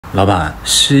老板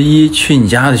，11去你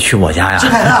家的，去我家呀？这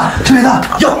来的，这来的，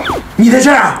哟，你在这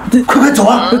儿啊？快快走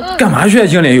啊！干嘛去啊，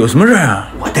经理？有什么事啊？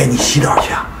我带你洗澡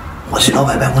去啊！我去老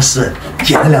板办公室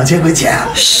捡了2000块钱。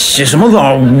洗什么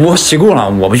澡？我洗够了，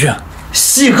我不去。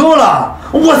洗够了？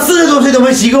我40多岁都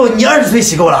没洗够，你20岁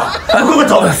洗够了？快快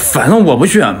走！反正我不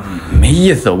去，没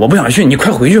意思，我不想去，你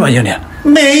快回去吧，经理。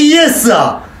没意思。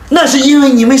那是因为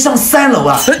你没上3楼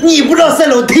啊！你不知道3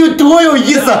楼它有多有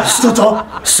意思。走走。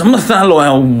什么3楼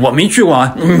呀？我没去过啊！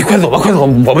你快走吧，快走，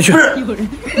我不去。不是，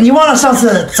你忘了上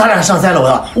次咱俩上3楼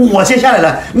了，我先下来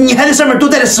了，你还在上面多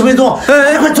待了10分钟。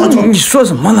哎，快走走！你说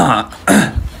什么呢？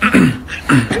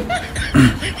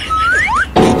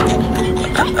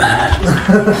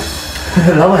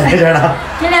老板在这儿呢。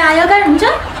你俩要干什么去？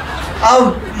啊，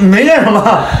没干什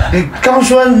么，刚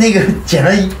说那个捡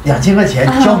了2000块钱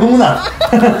交工呢。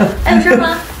还有事吗？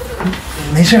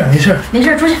没事没事没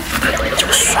事，出去。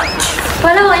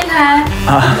回来，王一凯。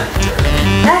啊。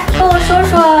来，跟我说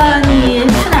说你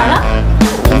去哪儿了？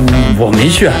我没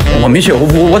去，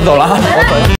我走了啊。回来。